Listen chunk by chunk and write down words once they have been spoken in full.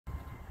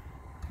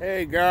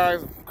Hey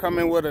guys, I'm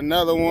coming with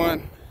another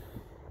one.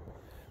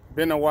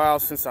 Been a while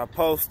since I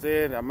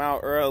posted. I'm out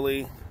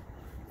early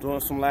doing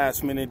some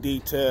last minute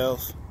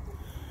details.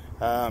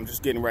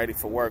 Just getting ready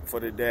for work for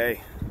the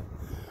day.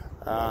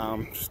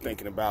 Just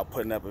thinking about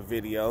putting up a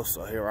video,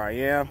 so here I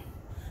am,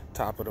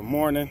 top of the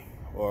morning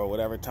or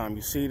whatever time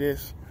you see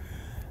this.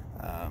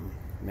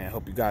 Man,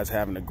 hope you guys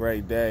having a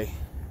great day.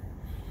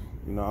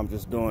 You know, I'm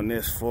just doing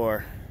this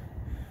for,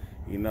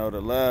 you know,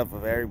 the love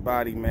of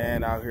everybody,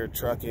 man, out here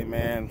trucking,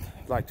 man.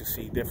 Like to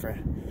see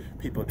different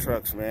people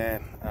trucks,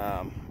 man.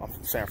 I'm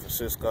from San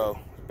Francisco,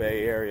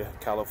 Bay Area,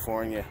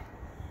 California.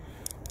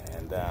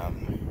 And,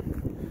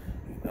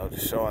 you know,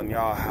 just showing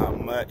y'all how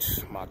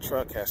much my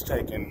truck has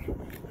taken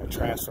a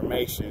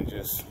transformation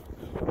just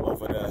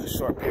over the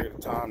short period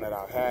of time that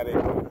I've had it.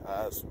 I'm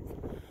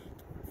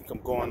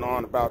going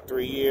on about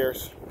 3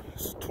 years.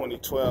 It's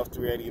 2012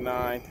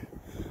 389.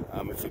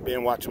 If you've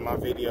been watching my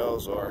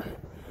videos, or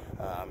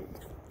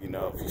you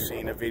know, if you've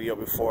seen a video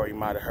before, you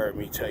might have heard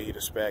me tell you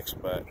the specs,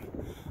 but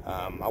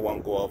I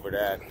won't go over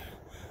that.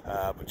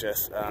 But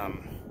just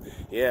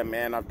yeah,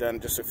 man, I've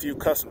done just a few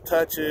custom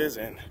touches,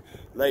 and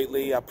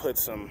lately I put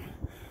just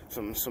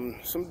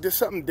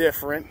something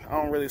different. I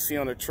don't really see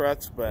on the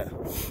trucks, but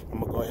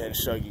I'm gonna go ahead and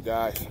show you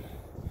guys.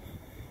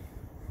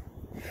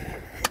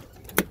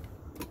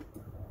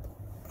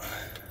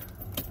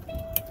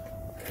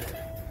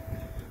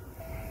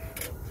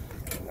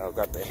 I've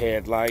got the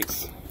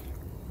headlights.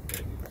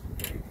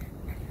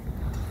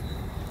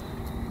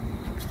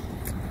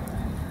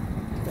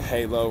 The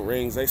halo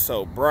rings, they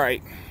so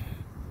bright.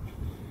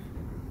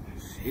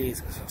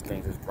 Jesus, those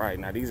things is bright.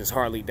 Now these is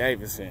Harley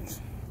Davidsons.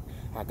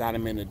 I got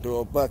them in the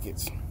dual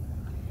buckets.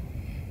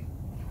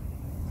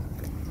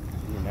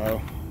 You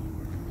know,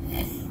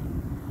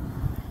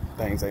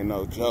 things ain't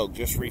no joke.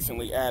 Just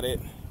recently added.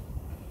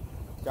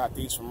 Got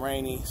these from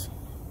Rainey's.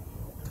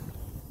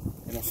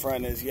 In the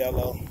front is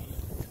yellow.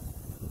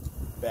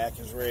 Back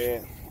is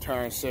red.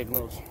 Turn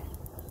signals.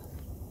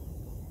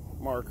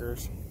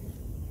 Markers.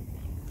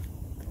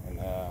 And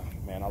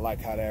man, I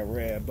like how that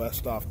red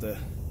bust off the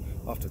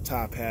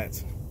top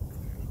hats.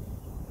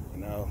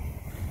 You know,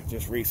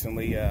 just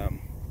recently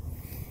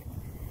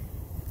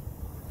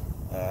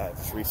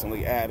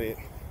added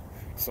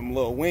some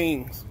little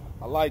wings.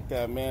 I like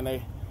that, man.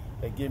 They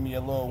give me a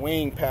little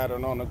wing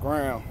pattern on the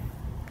ground.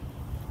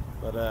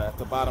 But at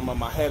the bottom of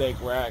my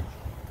headache rack,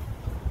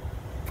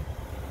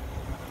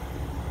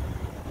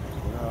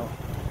 you know,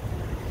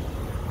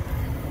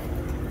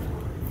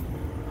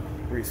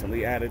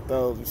 recently added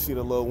those. You see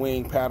the little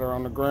wing pattern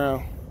on the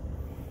ground?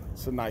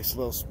 It's a nice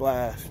little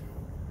splash.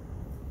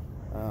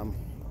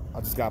 I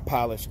just got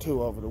polished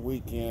too over the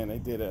weekend. They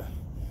did a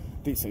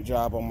decent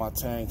job on my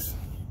tanks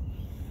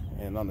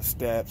and on the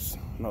steps.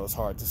 I know it's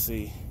hard to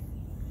see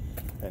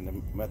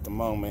at the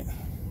moment.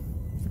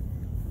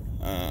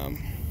 You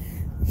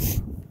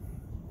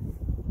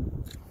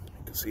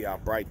can see how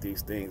bright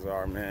these things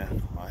are,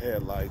 man. My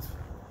headlights.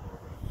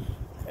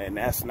 And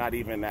that's not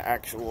even the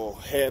actual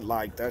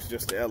headlight, that's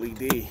just the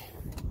LED.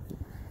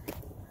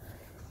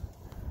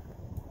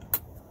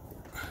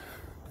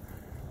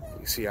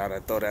 You see how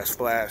that throw that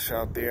splash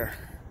out there?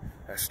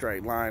 That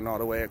straight line all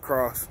the way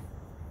across.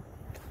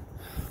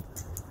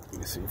 Let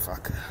me see if I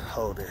can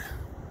hold it.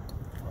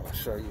 I'll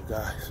show you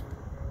guys.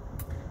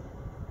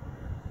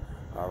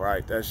 All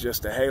right, that's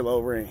just the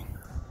halo ring.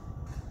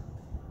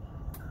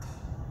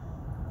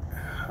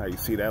 How you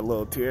see that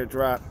little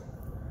teardrop?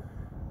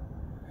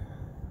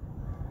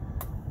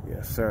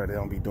 Yes, sir, they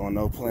don't be doing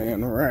no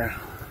playing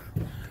around.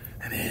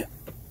 And then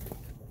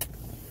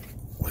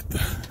with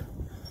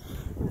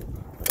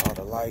all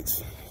the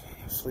lights,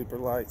 sleeper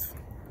lights.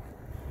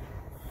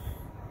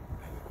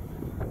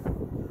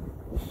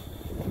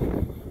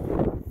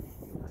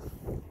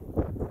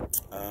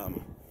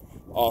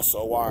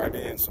 Also wired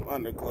in some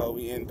underglow.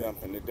 We end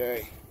dumping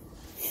today.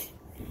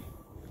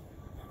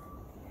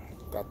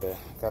 Got the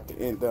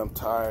end dump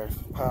tires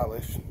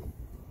polished.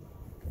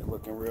 They're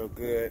looking real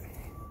good.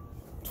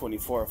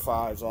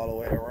 24.5s all the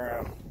way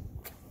around.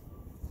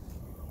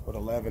 With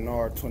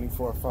 11R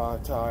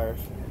 24.5 tires.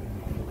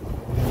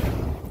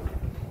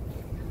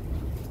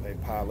 They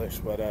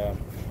polished, but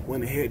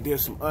went ahead, did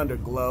some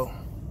underglow.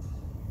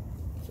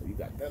 So you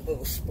got that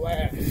little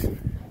splash. You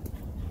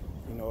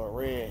know, a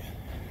red.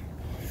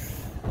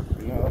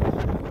 You know,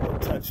 little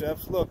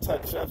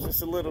touch-ups, just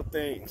the little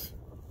things.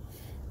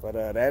 But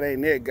that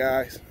ain't it,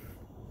 guys.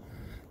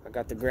 I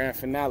got the grand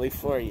finale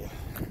for you.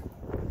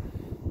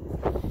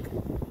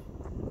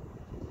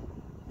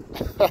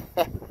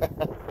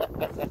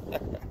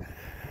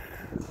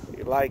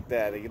 You like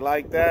that? You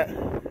like that?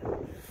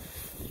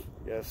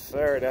 Yes,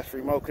 sir. That's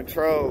remote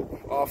control.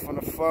 Off on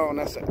the phone.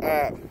 That's an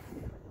app.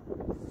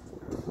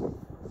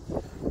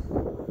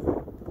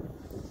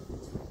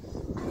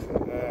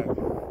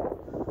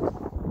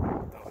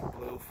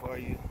 For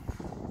you.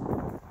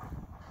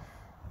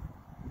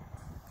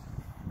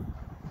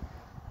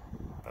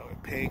 Throw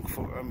it pink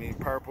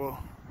purple,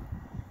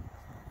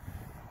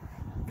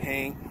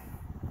 pink,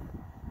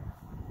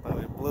 throw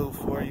it blue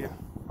for you.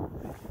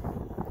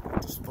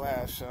 Got the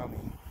splash on me.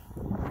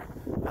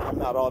 I'm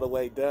not all the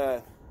way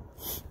done.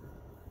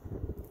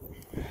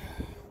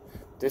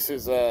 This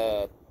is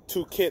 2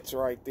 kits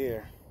right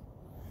there.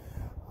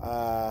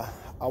 I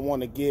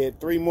want to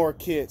get 3 more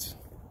kits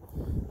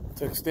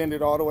to extend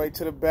it all the way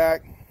to the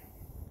back.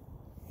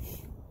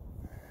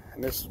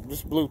 And this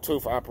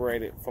Bluetooth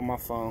operated for my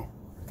phone.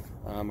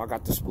 I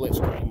got the split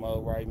screen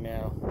mode right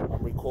now.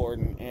 I'm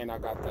recording, and I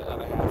got the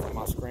other half of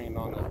my screen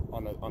on the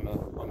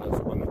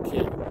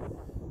kit,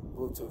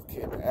 Bluetooth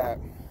kit, the app.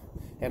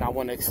 And I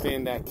want to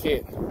extend that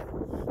kit,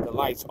 the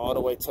lights, all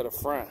the way to the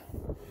front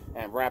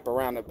and wrap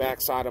around the back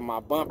side of my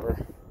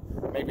bumper.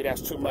 Maybe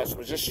that's too much,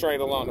 but just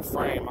straight along the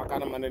frame. I got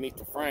them underneath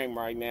the frame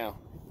right now.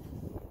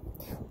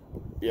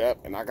 Yep,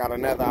 and I got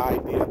another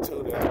idea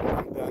too that when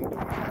I'm done doing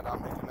that, I'll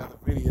make another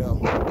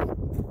video.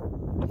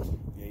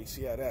 Yeah, you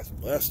see how that's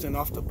busting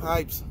off the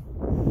pipes?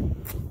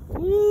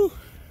 Woo!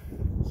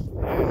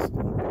 Nasty.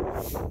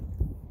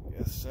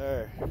 Yes,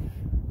 sir.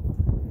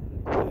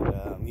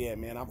 And, yeah,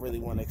 man, I really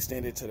want to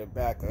extend it to the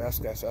back. That's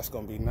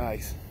gonna be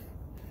nice.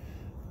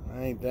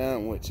 I ain't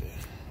done with you.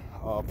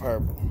 All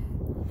purple.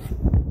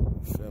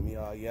 Feel me?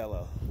 All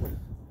yellow.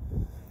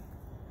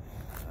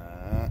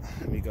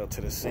 Let me go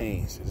to the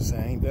scenes.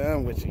 I ain't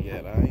done with you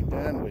yet. I ain't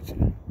done with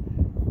you.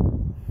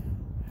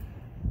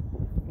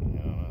 You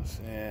know what I'm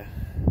saying?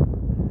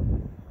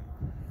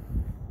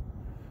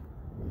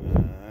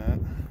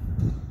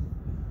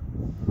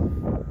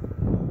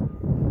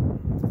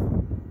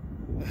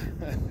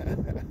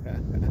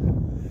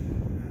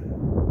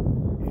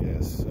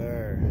 Yes,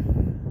 sir.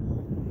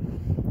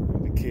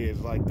 The kids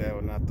like that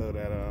when I throw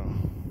that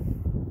on.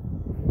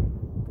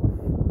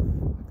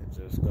 I could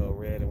just go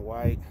red and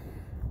white.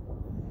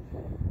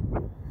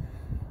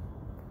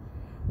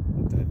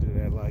 I do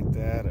that like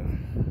that,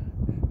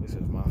 and this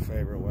is my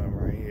favorite one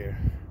right here.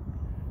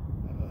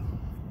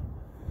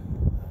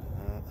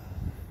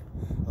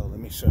 Oh, let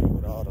me show you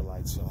with all the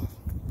lights off.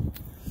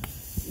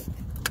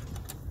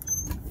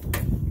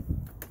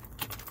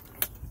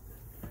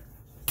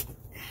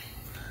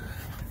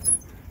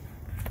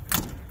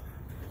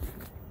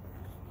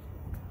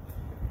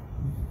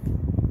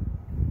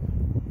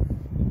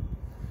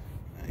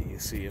 And you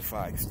see if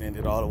I extend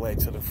it all the way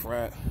to the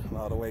front and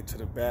all the way to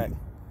the back.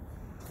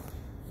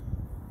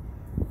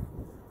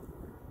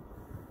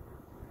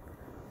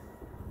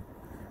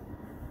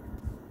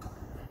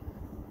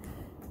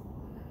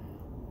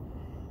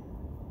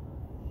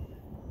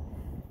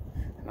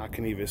 I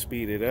can even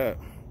speed it up.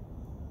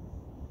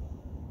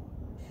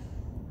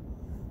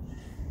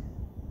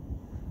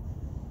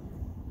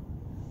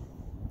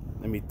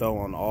 Let me throw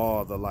on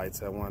all the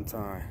lights at one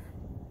time.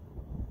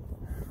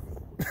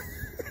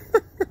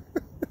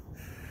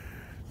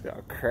 See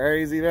how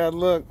crazy that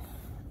look?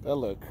 That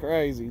look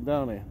crazy,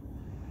 don't it?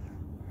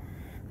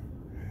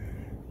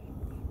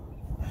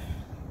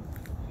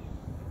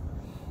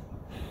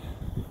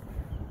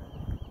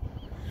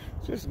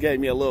 Just gave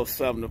me a little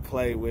something to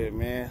play with,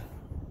 man.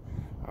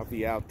 I'll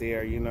be out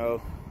there, you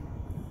know.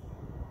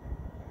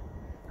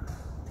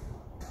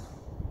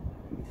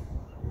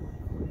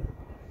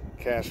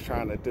 Cats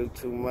trying to do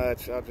too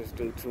much. I'll just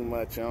do too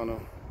much on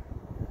them.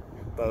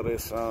 Throw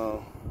this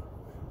on,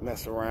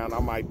 mess around. I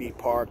might be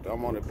parked.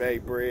 I'm on a Bay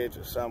Bridge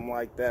or something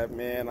like that,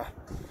 man. I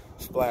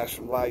splash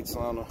some lights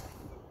on them.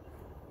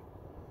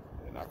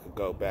 And I could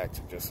go back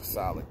to just a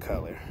solid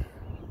color.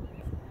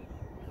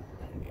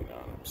 You know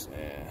what I'm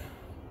saying?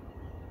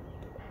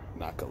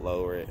 And I could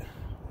lower it.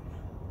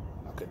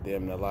 I could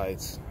dim the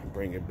lights,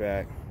 bring it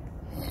back.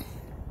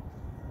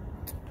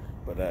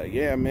 But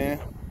yeah, man,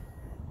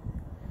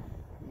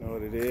 you know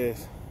what it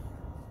is.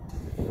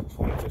 Just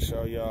wanted to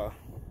show y'all,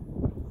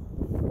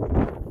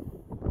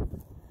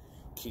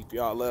 keep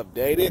y'all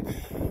updated.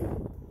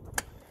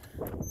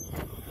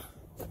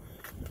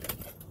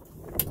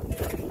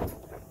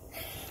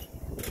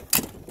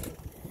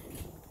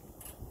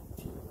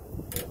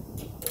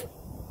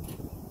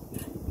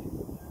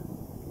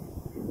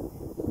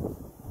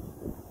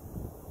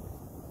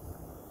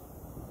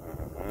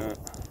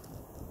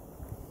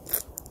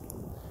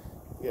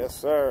 Yes,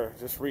 sir.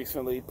 Just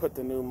recently put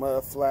the new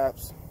mud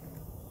flaps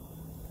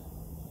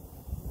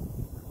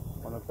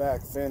on the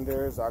back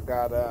fenders. I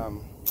got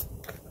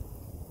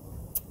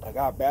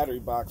battery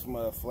box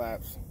mud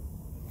flaps,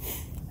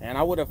 and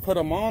I would have put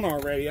them on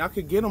already. I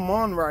could get them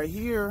on right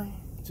here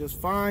just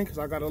fine because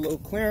I got a little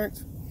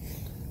clearance.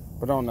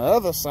 But on the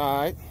other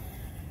side,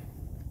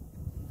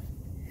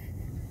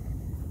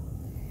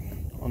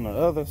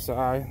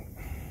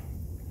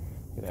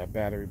 look at that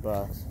battery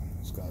box.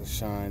 It's got it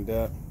shined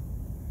up.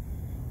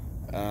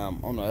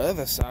 On the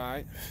other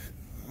side,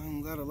 I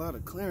don't got a lot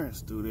of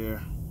clearance through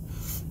there.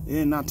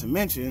 And not to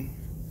mention,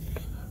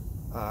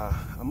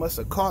 I must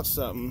have caught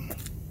something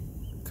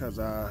because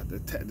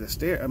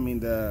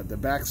the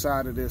back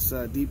side of this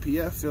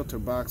DPF filter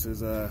box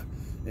is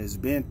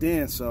bent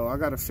in. So I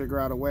got to figure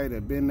out a way to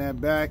bend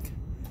that back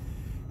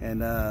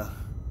and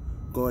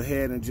go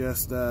ahead and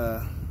just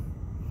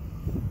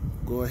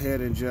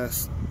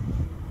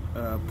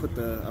put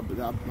the,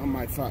 I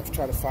might try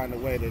to find a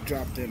way to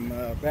drop them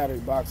battery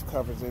box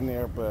covers in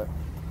there, but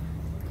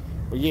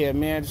But yeah,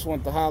 man, just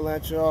wanted to holler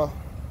at y'all.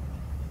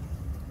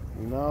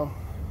 You know,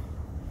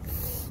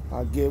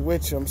 I'll get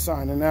with you. I'm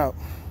signing out.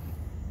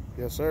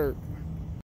 Yes, sir.